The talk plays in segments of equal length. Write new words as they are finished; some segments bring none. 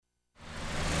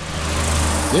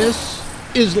This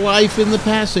is Life in the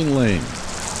Passing Lane,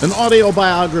 an audio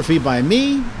biography by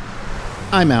me.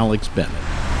 I'm Alex Bennett.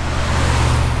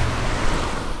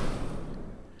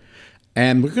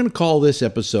 And we're going to call this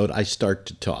episode, I Start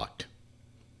to Talk.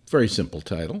 Very simple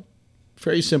title,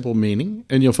 very simple meaning,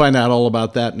 and you'll find out all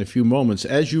about that in a few moments.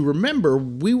 As you remember,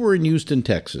 we were in Houston,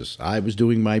 Texas. I was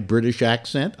doing my British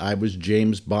accent. I was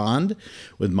James Bond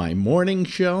with my morning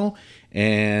show,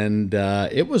 and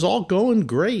it was all going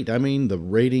great. I mean, the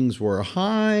ratings were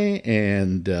high,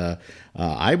 and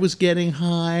I was getting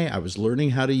high. I was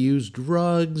learning how to use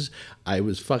drugs. I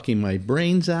was fucking my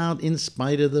brains out in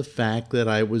spite of the fact that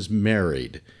I was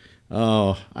married.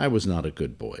 Oh, I was not a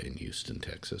good boy in Houston,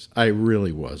 Texas. I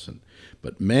really wasn't.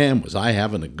 But man, was I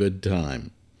having a good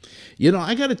time. You know,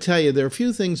 I got to tell you, there are a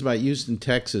few things about Houston,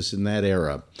 Texas in that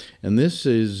era. And this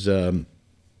is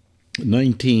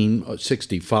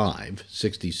 1965,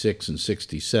 66, and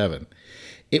 67.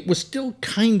 It was still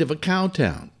kind of a cow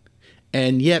town.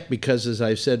 And yet, because as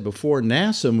I've said before,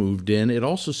 NASA moved in, it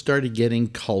also started getting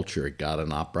culture. It got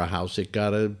an opera house, it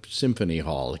got a symphony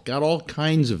hall, it got all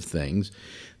kinds of things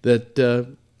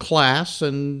that class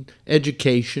and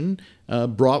education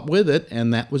brought with it,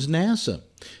 and that was NASA.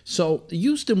 So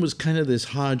Houston was kind of this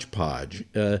hodgepodge,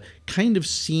 kind of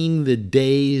seeing the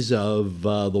days of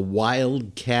the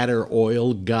wildcatter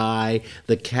oil guy,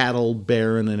 the cattle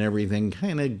baron and everything,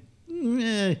 kind of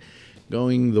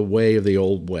going the way of the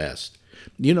Old West.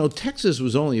 You know, Texas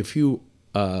was only a few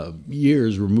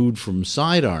years removed from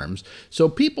sidearms, so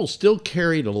people still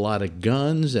carried a lot of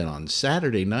guns, and on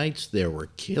Saturday nights there were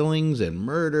killings and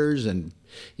murders, and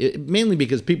mainly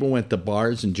because people went to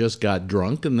bars and just got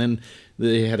drunk, and then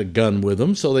they had a gun with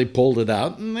them, so they pulled it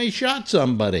out and they shot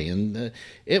somebody, and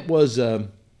it was in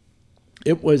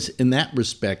that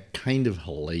respect kind of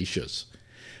hellacious.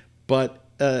 But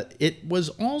it was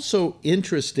also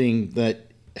interesting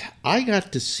that I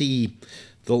got to see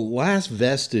the last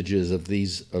vestiges of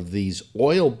these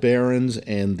oil barons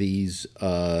and these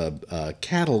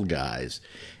cattle guys,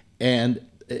 and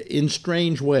in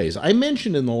strange ways. I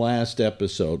mentioned in the last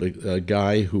episode a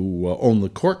guy who owned the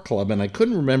Cork Club, and I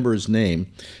couldn't remember his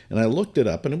name, and I looked it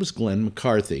up, and it was Glenn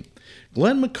McCarthy.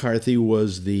 Glenn McCarthy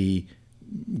was the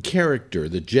character,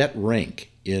 the Jet Rink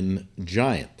in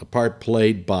Giant. The part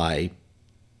played by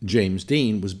James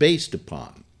Dean was based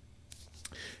upon.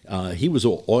 He was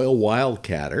an oil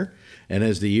wildcatter, and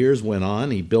as the years went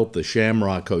on, he built the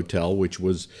Shamrock Hotel, which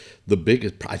was the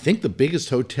biggest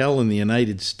hotel in the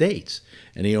United States.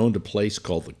 And he owned a place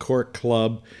called the Cork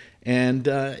Club, and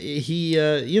he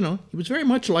was very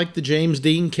much like the James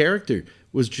Dean character.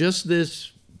 Was just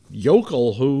this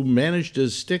yokel who managed to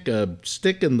stick a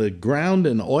stick in the ground,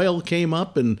 and oil came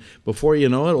up, and before you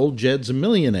know it, old Jed's a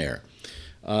millionaire.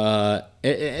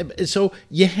 So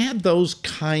you had those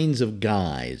kinds of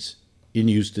guys in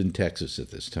Houston, Texas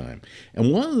at this time.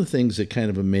 And one of the things that kind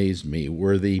of amazed me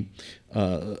were this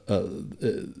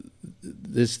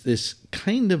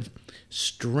kind of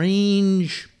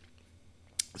strange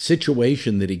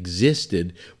situation that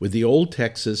existed with the old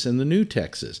Texas and the new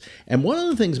Texas. And one of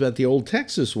the things about the old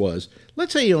Texas was,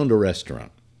 let's say you owned a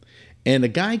restaurant, and a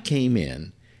guy came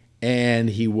in, and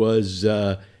he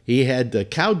had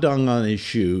cow dung on his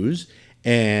shoes,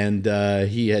 and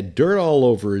he had dirt all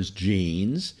over his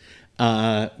jeans.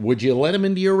 Would you let him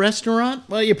into your restaurant?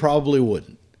 Well, you probably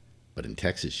wouldn't. But in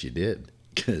Texas, you did.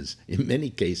 Because in many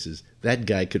cases, that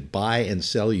guy could buy and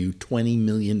sell you 20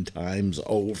 million times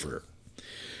over.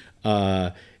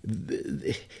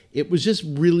 It was just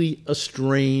really a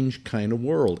strange kind of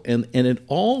world. And it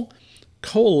all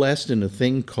coalesced in a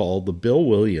thing called the Bill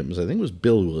Williams, I think it was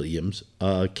Bill Williams,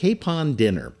 Capon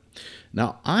Dinner.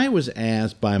 Now, I was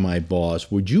asked by my boss,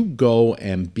 would you go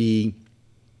and be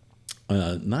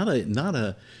not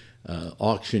a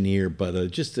auctioneer, but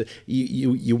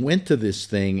you went to this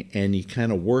thing and you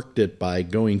kind of worked it by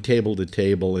going table to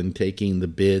table and taking the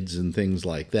bids and things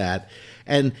like that.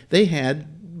 And they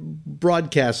had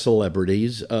broadcast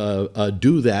celebrities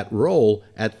do that role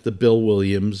at the Bill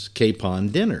Williams Capon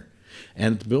Dinner.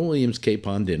 And at the Bill Williams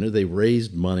Capon Dinner, they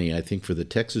raised money, I think, for the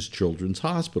Texas Children's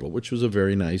Hospital, which was a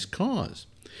very nice cause.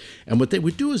 And what they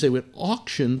would do is they would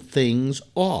auction things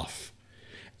off.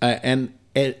 And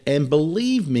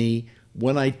believe me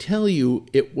when I tell you,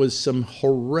 it was some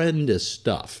horrendous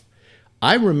stuff.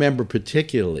 I remember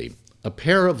particularly a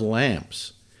pair of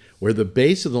lamps where the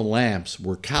base of the lamps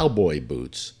were cowboy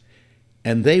boots,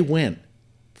 and they went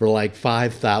for like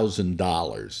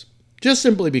 $5,000. Just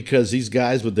simply because these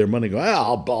guys with their money go,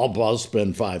 I'll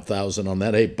spend $5,000 on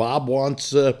that. Hey, Bob wants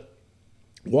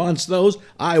those.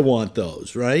 I want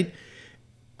those, right?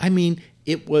 I mean,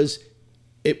 it was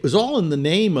it was all in the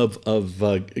name of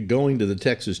going to the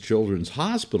Texas Children's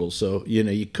Hospital. So,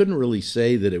 you couldn't really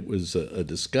say that it was a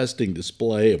disgusting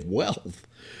display of wealth.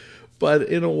 But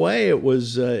in a way, it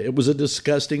was a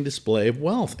disgusting display of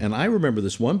wealth. And I remember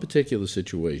this one particular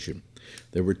situation.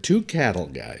 There were two cattle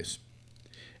guys,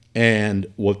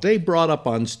 and what they brought up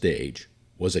on stage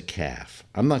was a calf.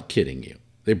 I'm not kidding you.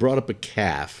 They brought up a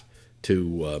calf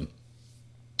to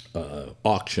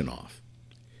auction off.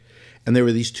 And there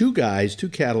were these two guys, two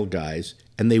cattle guys,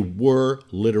 and they were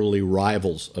literally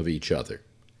rivals of each other.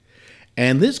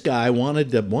 And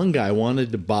one guy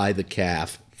wanted to buy the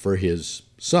calf for his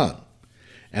son.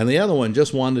 And the other one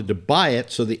just wanted to buy it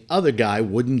so the other guy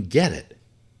wouldn't get it.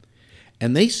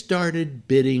 And they started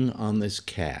bidding on this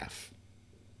calf.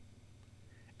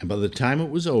 And by the time it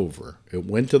was over, it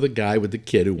went to the guy with the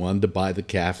kid who wanted to buy the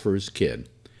calf for his kid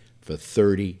for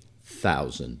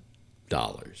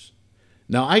 $30,000.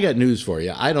 Now, I got news for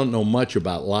you. I don't know much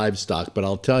about livestock, but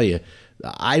I'll tell you,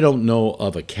 I don't know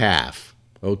of a calf,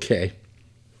 okay,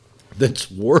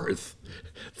 that's worth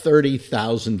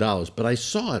 $30,000. But I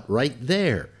saw it right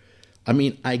there. I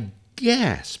mean, I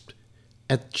gasped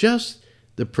at just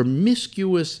the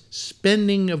promiscuous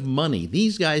spending of money.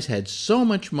 These guys had so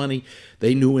much money,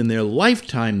 they knew in their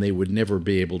lifetime they would never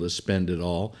be able to spend it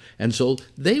all. And so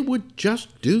they would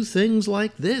just do things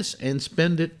like this and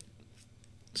spend it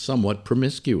somewhat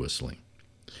promiscuously.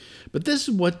 But this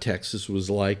is what Texas was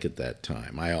like at that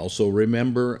time. I also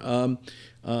remember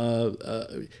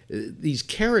these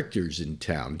characters in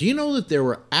town. Do you know that there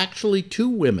were actually two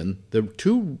women, the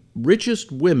two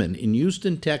richest women in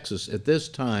Houston, Texas at this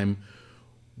time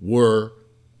were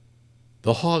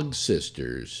the Hogg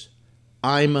sisters,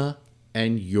 Ima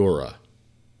and Eura.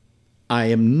 I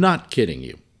am not kidding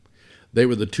you. They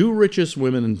were the two richest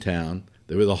women in town.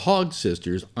 They were the Hogg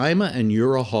sisters, Ima and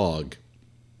Eura Hogg.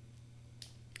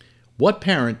 What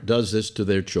parent does this to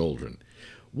their children?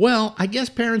 Well, I guess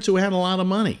parents who had a lot of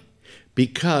money,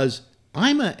 because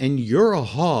Ima and Eura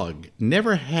Hogg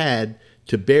never had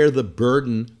to bear the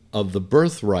burden of the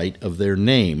birthright of their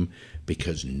name,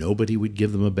 because nobody would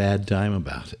give them a bad time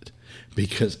about it.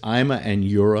 Because Ima and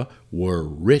Eura were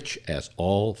rich as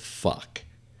all fuck.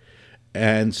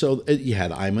 And so you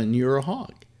had Ima and Eura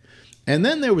Hogg. And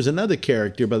then there was another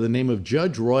character by the name of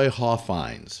Judge Roy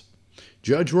Hawfines.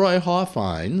 Judge Roy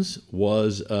Hawfines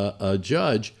was a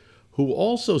judge who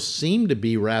also seemed to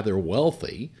be rather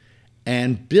wealthy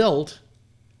and built,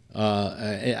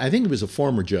 I think he was a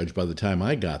former judge by the time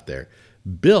I got there,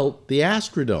 built the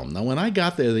Astrodome. Now, when I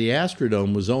got there, the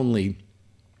Astrodome was only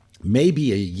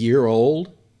maybe a year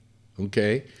old,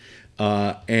 okay?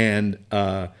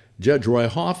 Judge Roy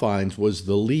Hawfines was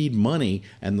the lead money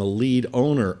and the lead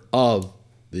owner of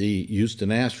the Houston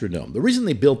Astrodome. The reason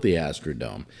they built the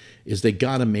Astrodome is they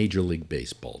got a Major League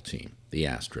Baseball team, the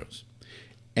Astros.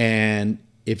 And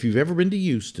if you've ever been to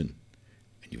Houston,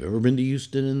 and you've ever been to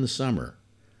Houston in the summer,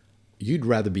 you'd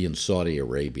rather be in Saudi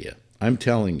Arabia. I'm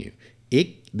telling you,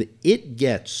 it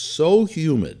gets so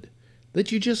humid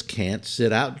that you just can't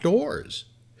sit outdoors.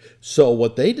 So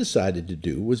what they decided to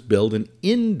do was build an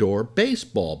indoor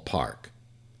baseball park.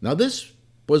 Now, this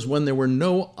was when there were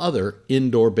no other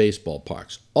indoor baseball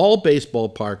parks. All baseball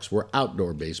parks were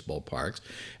outdoor baseball parks.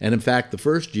 And in fact, the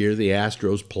first year, the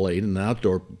Astros played in an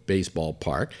outdoor baseball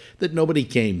park that nobody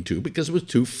came to because it was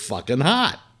too fucking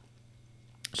hot.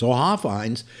 So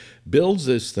Hawfines builds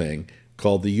this thing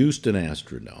called the Houston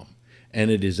Astrodome. And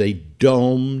it is a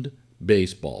domed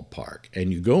baseball park,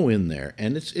 and you go in there,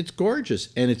 and it's gorgeous,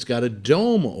 and it's got a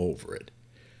dome over it.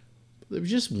 There was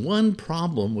just one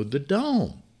problem with the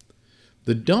dome.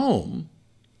 The dome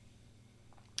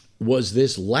was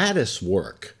this lattice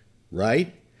work,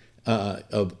 right,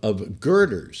 of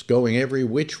girders going every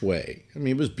which way. I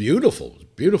mean, it was beautiful. It was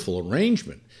a beautiful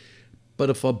arrangement. But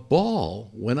if a ball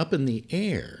went up in the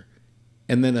air,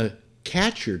 and then a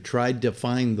catcher tried to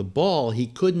find the ball, he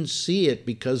couldn't see it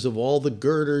because of all the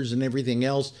girders and everything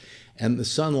else, and the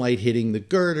sunlight hitting the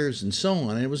girders and so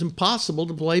on. And it was impossible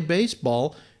to play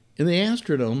baseball in the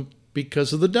Astrodome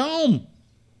because of the dome.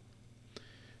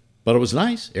 But it was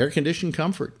nice, air-conditioned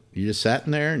comfort. You just sat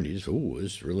in there and you just, ooh, it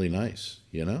was really nice,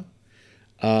 you know?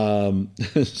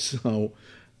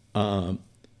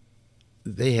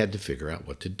 They had to figure out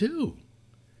what to do,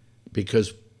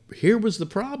 because here was the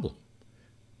problem.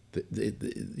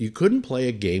 You couldn't play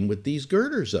a game with these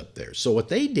girders up there. So what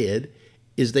they did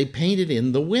is they painted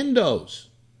in the windows.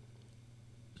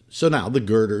 So now the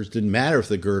girders, didn't matter if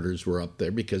the girders were up there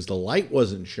because the light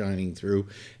wasn't shining through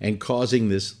and causing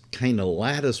this kind of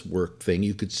lattice work thing.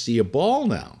 You could see a ball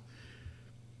now.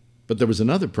 But there was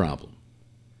another problem.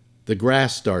 The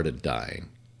grass started dying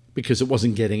because it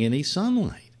wasn't getting any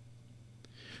sunlight.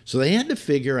 So they had to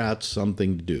figure out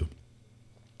something to do.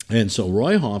 And so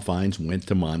Roy Hofheinz went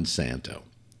to Monsanto.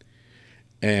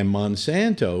 And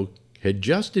Monsanto had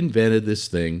just invented this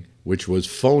thing, which was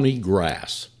phony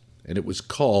grass. And it was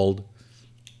called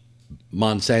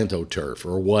Monsanto turf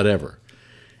or whatever.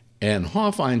 And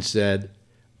Hofheinz said,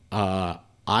 I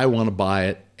want to buy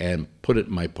it and put it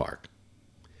in my park.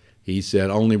 He said,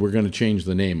 only we're going to change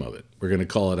the name of it. We're going to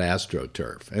call it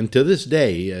AstroTurf. And to this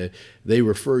day, they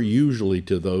refer usually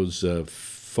to those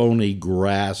phony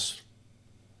grass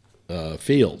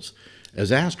fields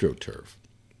as AstroTurf.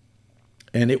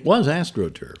 And it was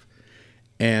AstroTurf.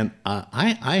 And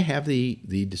I have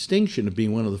the distinction of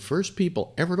being one of the first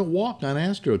people ever to walk on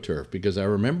AstroTurf, because I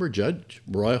remember Judge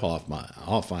Roy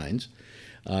Hofheinz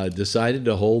decided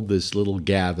to hold this little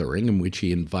gathering in which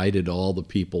he invited all the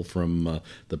people from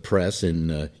the press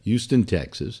in Houston,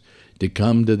 Texas, to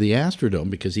come to the Astrodome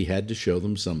because he had to show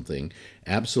them something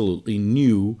absolutely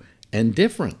new and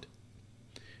different.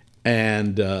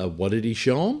 And what did he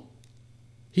show them?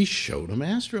 He showed them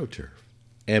AstroTurf,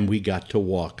 and we got to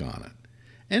walk on it.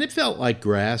 And it felt like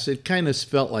grass. It kind of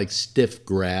felt like stiff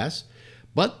grass.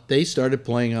 But they started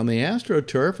playing on the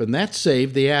AstroTurf, and that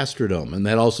saved the Astrodome, and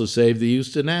that also saved the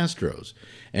Houston Astros,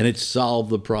 and it solved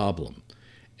the problem.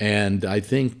 And I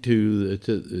think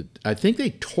I think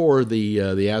they tore the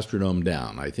Astrodome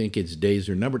down. I think its days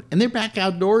are numbered, and they're back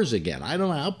outdoors again. I don't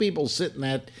know how people sit in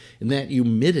that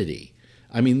humidity.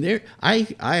 I mean,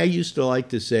 I used to like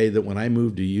to say that when I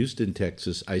moved to Houston,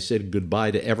 Texas, I said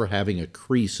goodbye to ever having a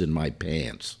crease in my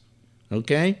pants.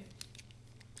 Okay?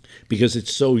 Because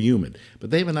it's so humid.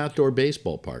 But they have an outdoor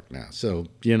baseball park now. So,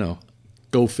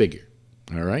 go figure.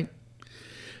 All right?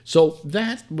 So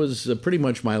that was pretty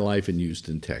much my life in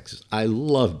Houston, Texas. I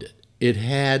loved it. It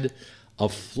had a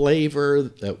flavor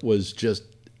that was just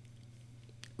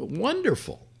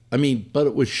wonderful. I mean, but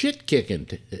it was shit-kicking.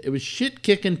 It was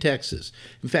shit-kicking Texas.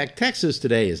 In fact, Texas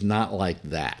today is not like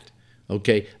that.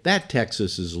 Okay? That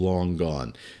Texas is long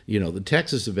gone. The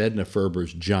Texas of Edna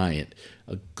Ferber's Giant,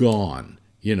 gone.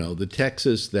 The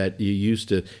Texas that you used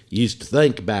to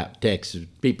think about Texas,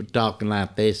 people talking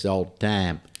like this all the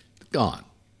time, gone.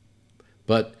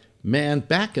 But, man,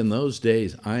 back in those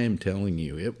days, I am telling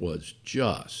you, it was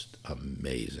just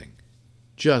amazing.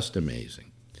 Just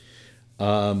amazing.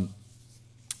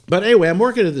 But anyway, I'm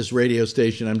working at this radio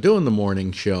station. I'm doing the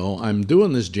morning show. I'm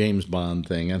doing this James Bond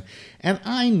thing. And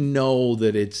I know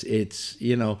that it's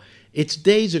its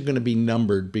days are going to be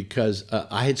numbered because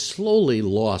I had slowly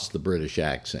lost the British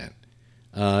accent.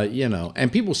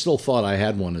 And people still thought I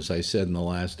had one, as I said in the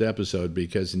last episode,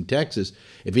 because in Texas,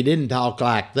 if you didn't talk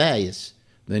like this,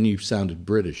 then you sounded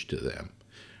British to them.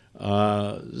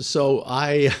 So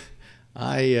I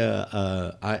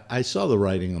saw the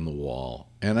writing on the wall.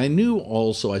 And I knew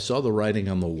also I saw the writing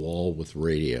on the wall with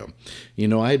radio.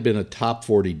 I had been a top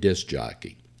 40 disc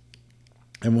jockey.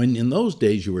 And when in those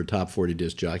days you were a top 40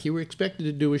 disc jockey, you were expected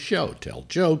to do a show, tell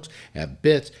jokes, have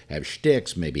bits, have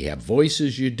shticks, maybe have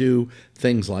voices you do,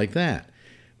 things like that.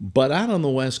 But out on the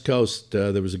West Coast,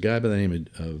 there was a guy by the name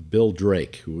of Bill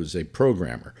Drake, who was a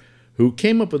programmer, who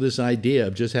came up with this idea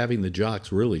of just having the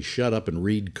jocks really shut up and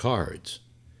read cards.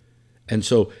 And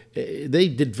so they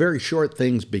did very short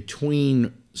things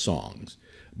between songs,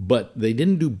 but they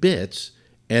didn't do bits.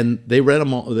 And they read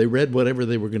them all. They read whatever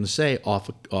they were going to say off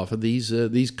of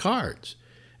these cards.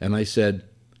 And I said,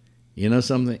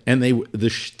 something. And the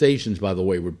stations, by the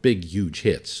way, were big, huge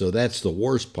hits. So that's the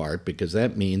worst part, because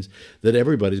that means that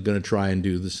everybody's going to try and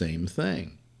do the same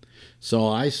thing. So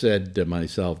I said to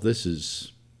myself, this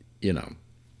is,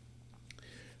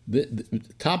 the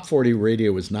top 40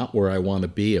 radio is not where I want to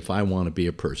be if I want to be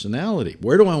a personality.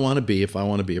 Where do I want to be if I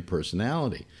want to be a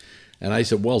personality? And I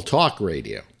said, well, talk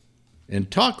radio. And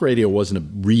talk radio wasn't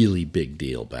a really big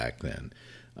deal back then.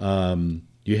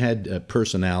 You had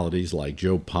personalities like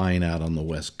Joe Pine out on the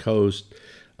West Coast,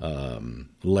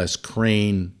 Les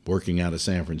Crane working out of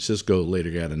San Francisco, later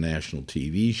got a national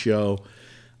TV show.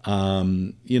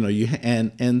 And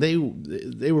they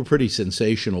were pretty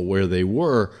sensational where they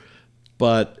were,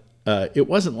 but it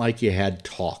wasn't like you had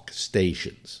talk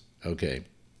stations, okay?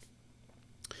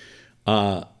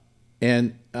 But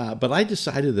I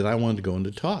decided that I wanted to go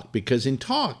into talk, because in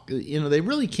talk, they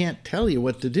really can't tell you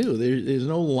what to do. There's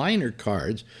no liner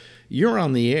cards. You're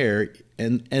on the air,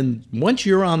 and once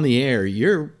you're on the air,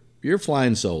 you're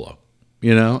flying solo,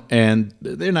 and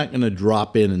they're not going to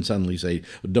drop in and suddenly say,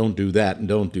 don't do that and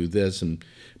don't do this. And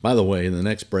by the way, in the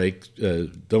next break,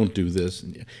 don't do this.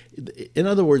 In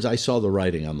other words, I saw the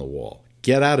writing on the wall.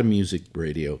 Get out of music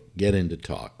radio, get into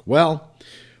talk. Well,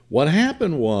 What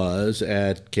happened was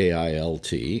at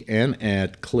KILT and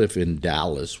at Cliff in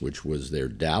Dallas, which was their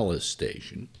Dallas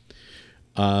station,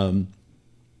 Gordon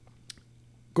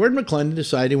McClendon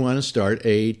decided he wanted to start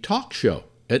a talk show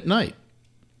at night.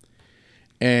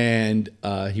 And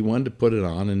he wanted to put it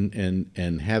on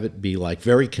and have it be like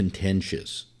very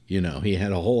contentious. You know, he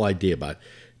had a whole idea about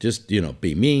just, you know,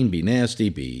 be mean, be nasty,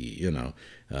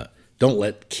 don't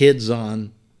let kids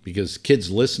on, because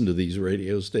kids listen to these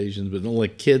radio stations, but don't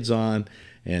let kids on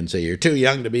and say you're too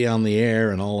young to be on the air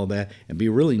and all of that, and be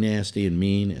really nasty and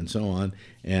mean and so on.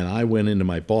 And I went into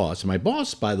my boss. And my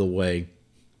boss, by the way,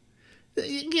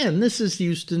 again, this is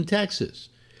Houston, Texas.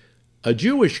 A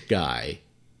Jewish guy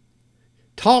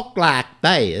talked like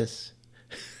this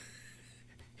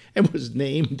and was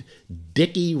named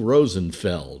Dickie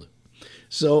Rosenfeld.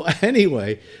 So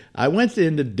anyway, I went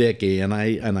into Dickie and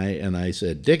I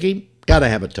said, Dickie, gotta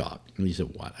have a talk. And he said,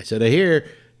 what? I said, I hear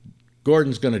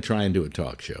Gordon's going to try and do a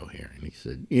talk show here. And he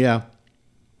said, yeah.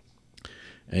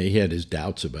 And he had his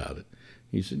doubts about it.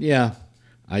 He said, yeah.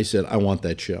 I said, I want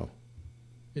that show.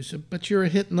 He said, but you're a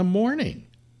hit in the morning.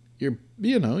 You're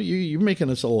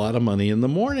making us a lot of money in the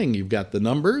morning. You've got the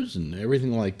numbers and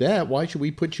everything like that. Why should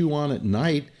we put you on at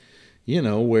night, you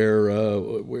know, where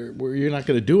you're not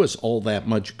going to do us all that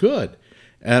much good?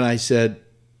 And I said,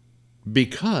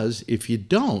 because if you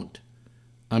don't,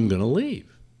 I'm going to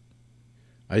leave.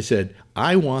 I said,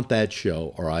 I want that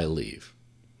show or I leave.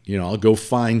 You know, I'll go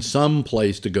find some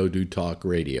place to go do talk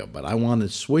radio, but I want to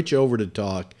switch over to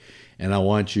talk, and I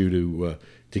want you to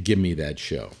give me that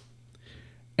show.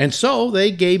 And so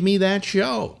they gave me that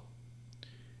show.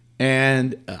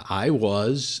 And I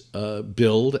was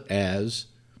billed as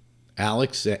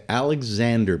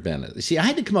Alexander Bennett. See, I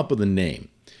had to come up with a name.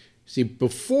 See,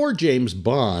 before James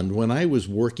Bond, when I was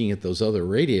working at those other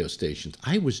radio stations,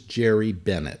 I was Jerry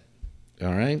Bennett.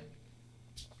 All right?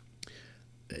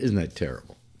 Isn't that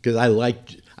terrible? Because I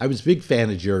was a big fan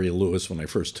of Jerry Lewis when I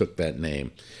first took that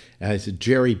name. And I said,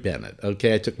 Jerry Bennett.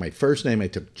 Okay, I took my first name, I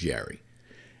took Jerry.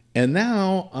 And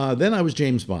now, then I was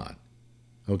James Bond.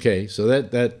 Okay, so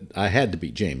that I had to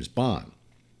be James Bond.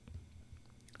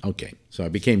 Okay, so I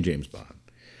became James Bond.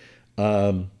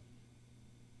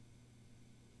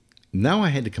 Now I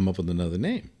had to come up with another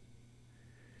name.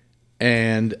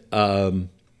 And I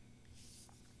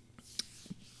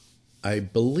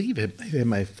believe had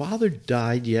my father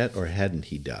died yet, or hadn't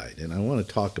he died? And I want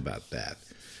to talk about that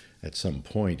at some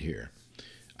point here.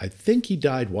 I think he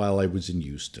died while I was in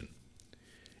Houston.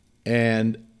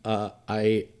 And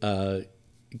I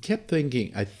kept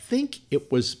thinking, I think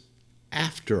it was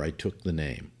after I took the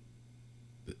name.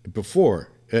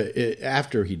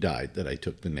 After he died that I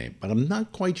took the name. But I'm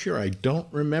not quite sure. I don't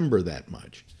remember that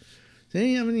much.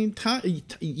 See, I mean,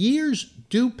 years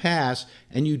do pass,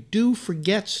 and you do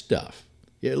forget stuff.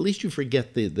 Yeah, at least you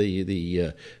forget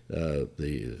the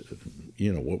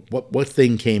what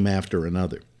thing came after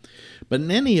another. But in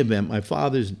any event, my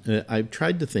father's. I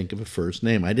tried to think of a first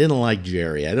name. I didn't like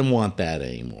Jerry. I didn't want that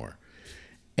anymore.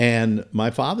 And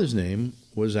my father's name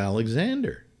was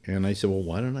Alexander. And I said, well,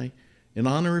 why don't I, in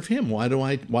honor of him, why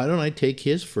don't I take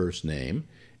his first name,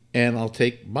 and I'll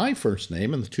take my first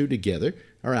name, and the two together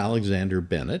are Alexander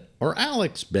Bennett or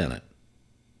Alex Bennett.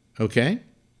 Okay?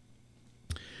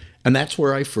 And that's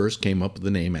where I first came up with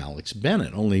the name Alex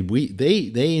Bennett. Only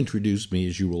they introduced me,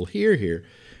 as you will hear here,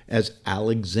 as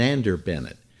Alexander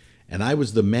Bennett. And I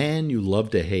was the man you love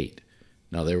to hate.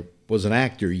 Now, there was an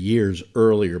actor years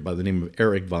earlier by the name of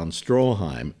Erich von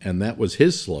Stroheim, and that was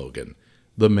his slogan,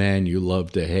 the man you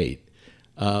love to hate.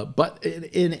 But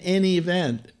in any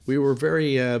event, we were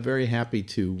very, very happy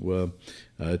to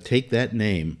take that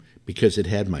name because it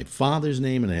had my father's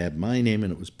name and it had my name,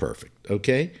 and it was perfect,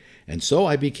 okay? And so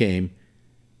I became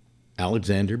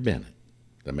Alexander Bennett,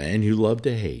 the man you love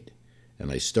to hate. And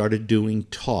I started doing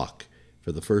talk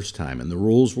for the first time. And the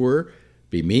rules were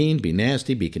be mean, be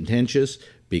nasty, be contentious,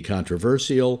 be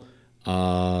controversial,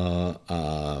 and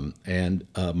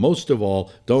most of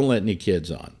all, don't let any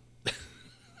kids on.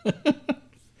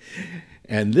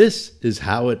 And this is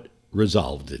how it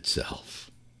resolved itself.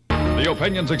 The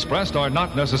opinions expressed are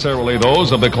not necessarily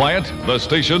those of the client, the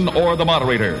station, or the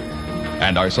moderator,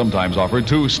 and are sometimes offered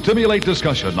to stimulate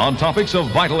discussion on topics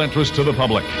of vital interest to the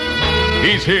public.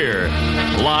 He's here,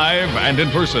 live and in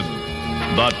person.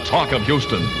 The talk of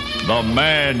Houston, the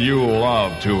man you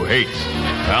love to hate,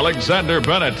 Alexander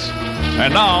Bennett.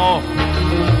 And now,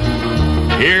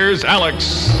 here's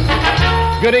Alex.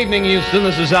 Good evening, Houston.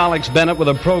 This is Alex Bennett with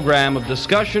a program of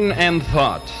discussion and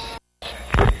thought.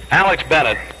 Alex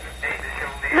Bennett.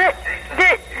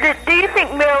 Do you think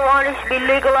marijuana should be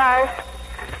legalized?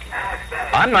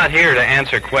 I'm not here to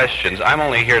answer questions. I'm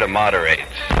only here to moderate.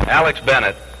 Alex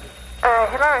Bennett.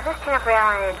 Hello, is this Jennifer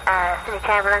Allen and Cindy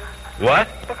Chamberlain? What?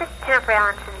 Is this Jennifer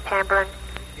Allen and Cindy Chamberlain?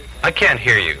 I can't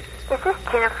hear you. Is this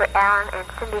Jennifer Allen and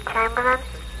Cindy Chamberlain?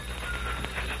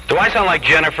 Do I sound like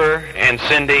Jennifer and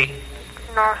Cindy?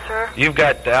 No, sir. You've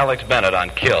got Alex Bennett on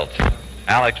kilt.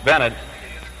 Alex Bennett.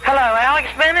 Hello, Alex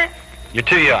Bennett. You're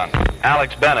too young.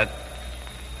 Alex Bennett.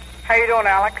 How you doing,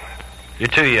 Alex? You're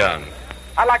too young.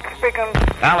 I'd like to speak on...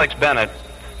 Alex Bennett.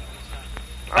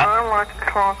 I'd like to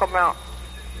talk about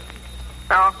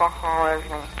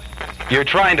alcoholism. You're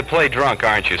trying to play drunk,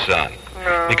 aren't you, son?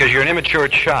 No. Because you're an immature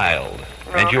child.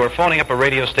 No. And you are phoning up a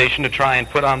radio station to try and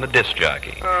put on the disc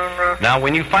jockey. No. Now,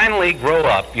 when you finally grow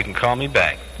up, you can call me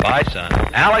back. Bye, son.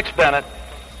 Alex Bennett.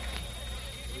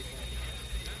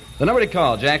 The number to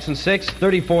call, Jackson 6,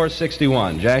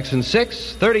 3461. Jackson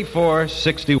 6,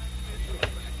 3461.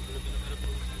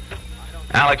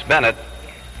 Alex Bennett.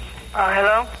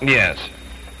 Hello? Yes.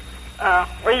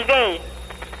 What you say?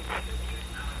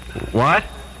 What?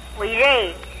 What you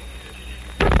say?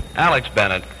 Alex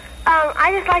Bennett.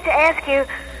 I'd just like to ask you,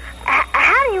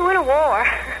 how do you win a war?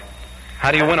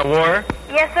 How do you win a war?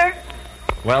 Yes, sir?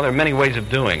 Well, there are many ways of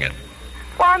doing it.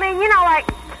 Well, I mean, you know,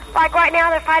 like right now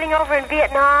they're fighting over in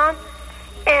Vietnam,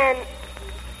 and,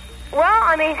 well,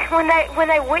 I mean, when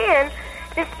they win,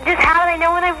 just how do they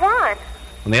know when they've won?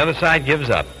 When the other side gives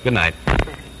up. Good night.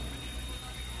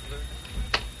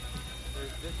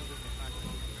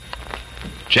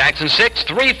 Jackson 6,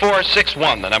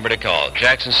 3461, the number to call.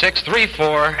 Jackson 6,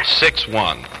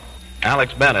 3461.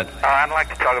 Alex Bennett. I'd like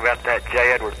to talk about that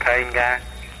J. Edward Payne guy.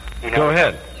 You know, Go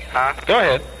ahead. Huh? Go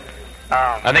ahead.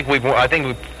 I think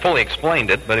we've fully explained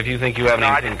it, but if you think you have No,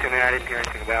 I anything... didn't hear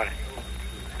anything about it.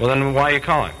 Well, then why are you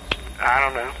calling? I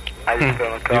don't know. I just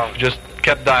felt a call. You've just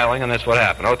kept dialing, and that's what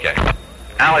happened. Okay.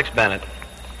 Alex Bennett.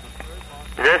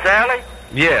 Is this Allie?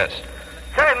 Yes.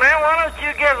 Say, man, why don't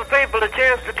you give the people a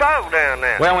chance to talk down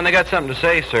there? Well, when they got something to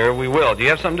say, sir, we will. Do you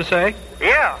have something to say?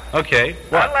 Yeah. Okay.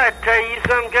 What? I'd like to tell you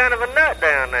some kind of a nut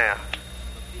down there.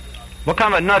 What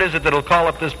kind of a nut is it that'll call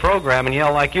up this program and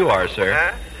yell like you are, sir?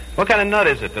 Huh? What kind of nut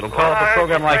is it that'll call up a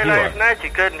program like you last are? night you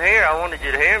couldn't hear. I wanted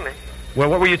you to hear me. Well,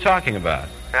 what were you talking about?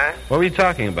 Huh? What were you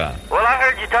talking about? Well, I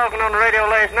heard you talking on the radio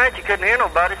last night. You couldn't hear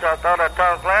nobody, so I thought I'd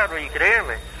talk loud where you could hear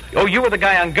me. Oh, you were the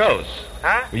guy on Ghosts.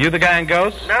 Huh? Were you the guy on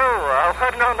Ghosts? No, I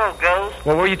wasn't on no ghosts.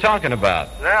 What were you talking about?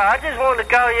 No, I just wanted to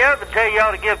call you up and tell you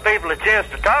all to give people a chance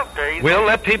to talk to you. We'll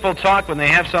let people talk when they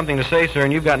have something to say, sir,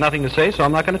 and you've got nothing to say, so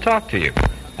I'm not going to talk to you.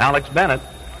 Alex Bennett.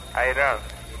 How you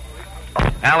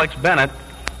doing? Alex Bennett.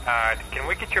 Can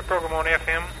we get your program on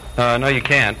FM? No, you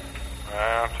can't.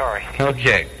 I'm sorry.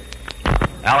 Okay.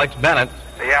 Alex Bennett.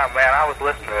 Yeah, man, I was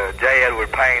listening to J.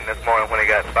 Edward Payne this morning when he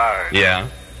got fired. Yeah.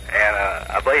 And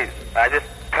I believe I just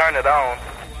turned it on,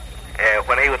 and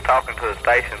when he was talking to the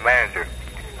station manager,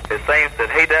 it seems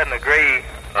that he doesn't agree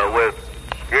with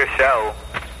your show,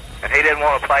 and he didn't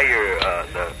want to play your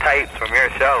the tapes from your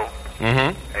show.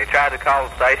 Mm-hmm. And he tried to call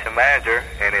the station manager,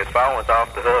 and his phone was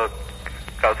off the hook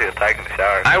because he was taking a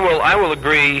shower. I will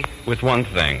agree with one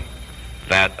thing,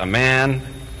 that a man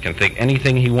can think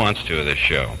anything he wants to of this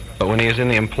show. But when he is in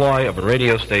the employ of a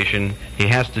radio station, he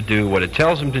has to do what it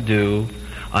tells him to do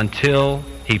until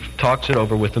he talks it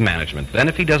over with the management. Then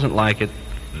if he doesn't like it,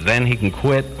 then he can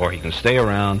quit, or he can stay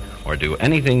around, or do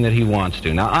anything that he wants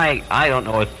to. Now, I don't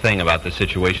know a thing about the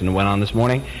situation that went on this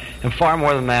morning, and far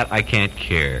more than that, I can't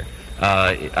care.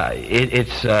 I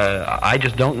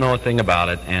just don't know a thing about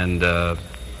it, and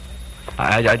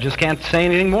I just can't say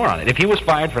anything more on it. If he was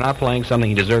fired for not playing something,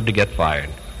 he deserved to get fired.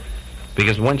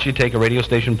 Because once you take a radio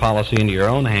station policy into your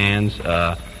own hands,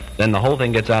 then the whole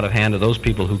thing gets out of hand to those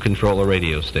people who control a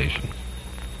radio station.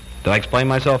 Did I explain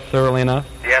myself thoroughly enough?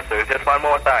 Yes, sir. Just one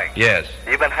more thing. Yes.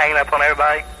 You've been hanging up on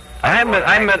everybody? Wait a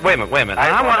minute.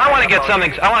 I want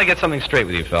to get something straight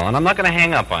with you, fella, and I'm not going to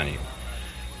hang up on you.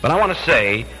 But I want to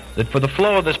say that for the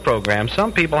flow of this program,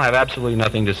 some people have absolutely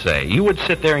nothing to say. You would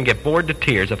sit there and get bored to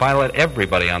tears if I let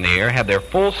everybody on the air have their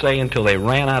full say until they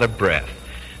ran out of breath.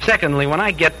 Secondly, when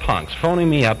I get punks phoning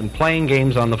me up and playing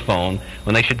games on the phone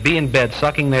when they should be in bed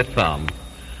sucking their thumb,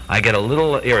 I get a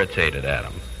little irritated at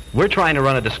them. We're trying to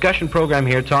run a discussion program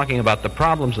here talking about the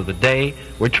problems of the day.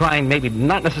 We're trying maybe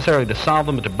not necessarily to solve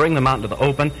them, but to bring them out into the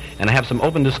open and have some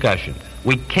open discussion.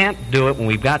 We can't do it when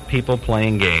we've got people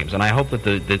playing games. And I hope that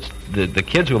the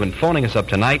kids who have been phoning us up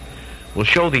tonight will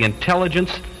show the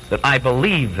intelligence that I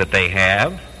believe that they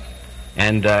have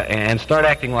and start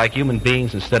acting like human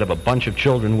beings instead of a bunch of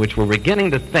children, which we're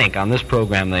beginning to think on this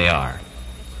program they are.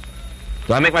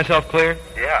 Do I make myself clear?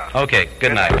 Yeah. Okay,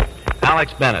 good night.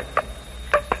 Alex Bennett.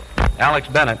 Alex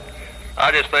Bennett.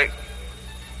 I just think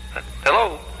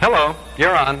Hello. Hello.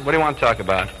 You're on. What do you want to talk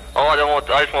about? Oh, I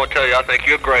just want to tell you, I think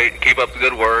you're great. Keep up the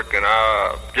good work, and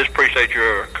I just appreciate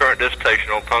your current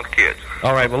dissertation on punk kids.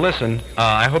 All right, well, listen,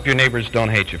 I hope your neighbors don't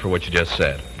hate you for what you just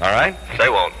said. All right? They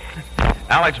won't.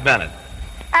 Alex Bennett.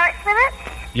 Alex Bennett?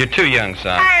 You're too young,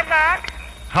 son. I am not.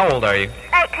 How old are you?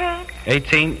 18.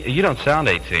 18? You don't sound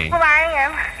 18. Well,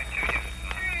 I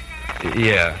am.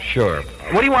 Yeah, sure.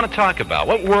 What do you want to talk about?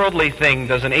 What worldly thing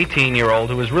does an 18-year-old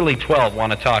who is really 12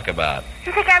 want to talk about?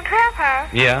 You think I'm 12, huh?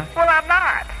 Yeah? Well, I'm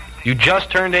not. You just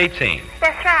turned 18.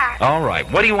 That's right. All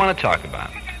right. What do you want to talk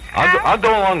about? I'll go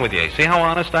along with you. See how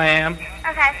honest I am?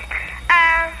 Okay.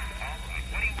 I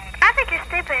think you're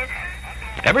stupid.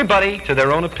 Everybody to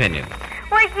their own opinion.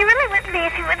 Well, you really wouldn't be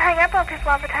if you wouldn't hang up on people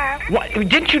all the time. What?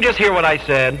 Didn't you just hear what I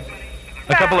said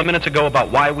a couple of minutes ago about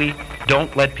why we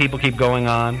don't let people keep going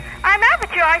on? I know,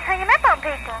 but you're always hanging up on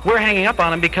people. We're hanging up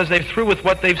on them because they're through with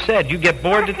what they've said. You get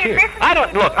bored to tears. I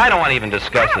don't want to even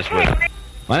discuss this with you.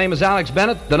 My name is Alex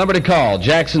Bennett. The number to call,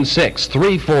 Jackson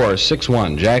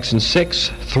 6-3461. Jackson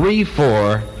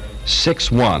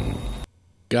 6-3461.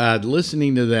 God,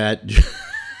 listening to that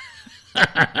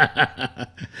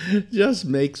just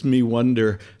makes me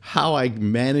wonder how I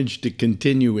managed to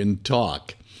continue and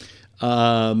talk.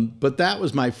 But that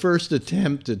was my first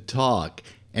attempt to talk.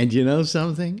 And you know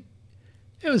something?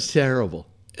 It was terrible.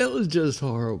 It was just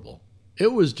horrible.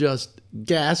 It was just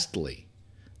ghastly.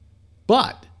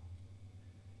 But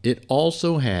it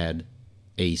also had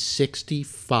a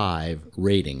 65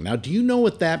 rating. Now, do you know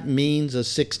what that means, a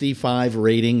 65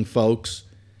 rating, folks?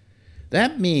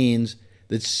 That means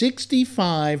that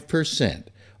 65%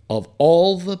 of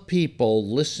all the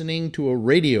people listening to a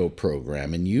radio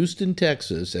program in Houston,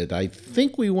 Texas, and I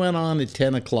think we went on at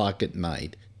 10 o'clock at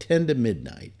night, 10 to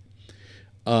midnight,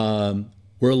 were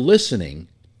listening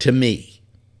to me.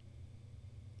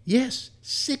 Yes,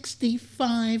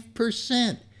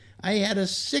 65%. I had a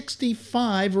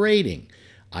 65 rating.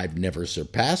 I've never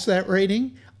surpassed that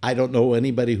rating. I don't know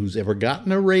anybody who's ever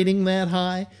gotten a rating that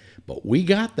high, but we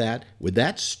got that with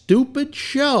that stupid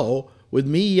show with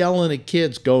me yelling at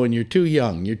kids going, "You're too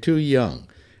young, you're too young."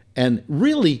 And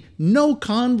really no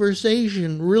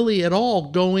conversation really at all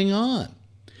going on.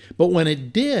 But when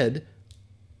it did,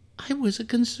 I was a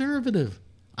conservative.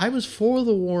 I was for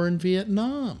the war in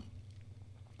Vietnam.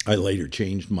 I later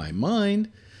changed my mind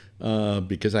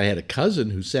because I had a cousin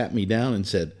who sat me down and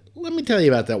said, "Let me tell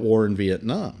you about that war in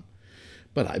Vietnam."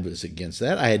 But I was against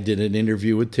that. I did an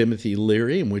interview with Timothy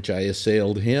Leary in which I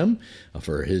assailed him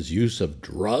for his use of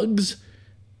drugs.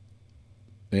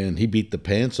 And he beat the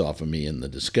pants off of me in the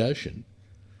discussion.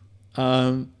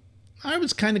 I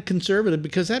was kind of conservative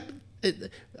because I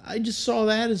just saw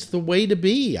that as the way to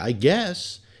be, I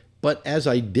guess. But as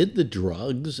I did the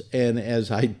drugs and as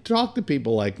I talked to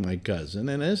people like my cousin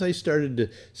and as I started to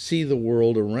see the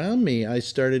world around me, I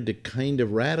started to kind of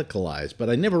radicalize. But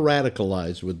I never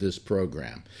radicalized with this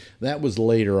program. That was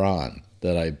later on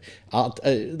that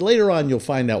later on you'll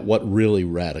find out what really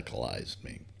radicalized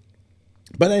me.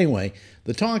 But anyway,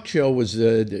 the talk show was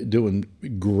doing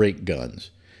great guns.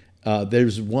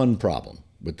 There's one problem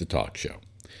with the talk show.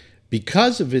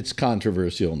 Because of its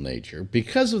controversial nature,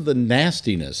 because of the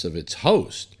nastiness of its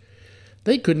host,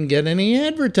 they couldn't get any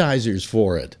advertisers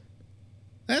for it.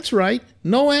 That's right,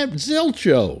 zilch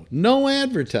show, no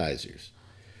advertisers.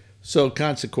 So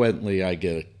consequently, I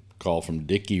get a call from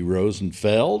Dickie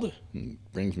Rosenfeld, and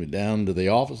brings me down to the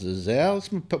office and says, "Al, it's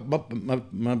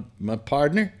my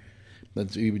partner."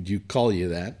 You call you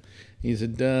that. He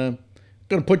said, "I'm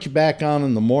going to put you back on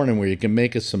in the morning where you can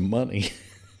make us some money."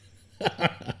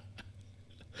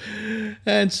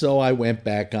 And so I went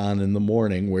back on in the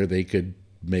morning where they could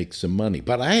make some money.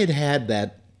 But I had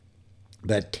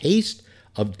that taste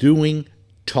of doing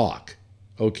talk,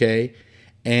 okay?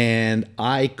 And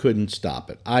I couldn't stop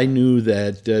it. I knew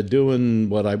that doing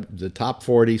the top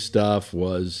 40 stuff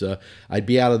was, I'd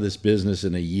be out of this business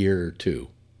in a year or two,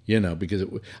 because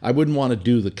I wouldn't want to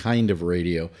do the kind of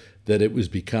radio that it was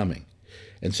becoming.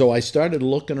 And so I started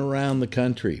looking around the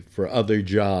country for other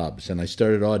jobs, and I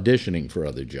started auditioning for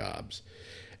other jobs.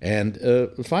 And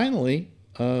finally,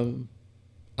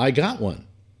 I got one.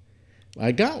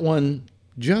 I got one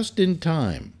just in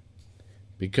time,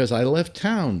 because I left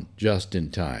town just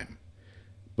in time,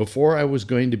 before I was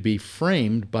going to be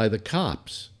framed by the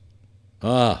cops.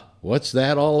 What's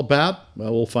that all about?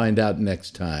 Well, we'll find out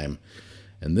next time.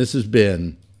 And this has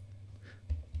been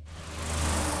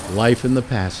Life in the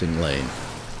Passing Lane.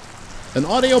 An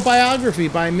audio biography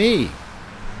by me.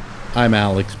 I'm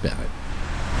Alex Bennett.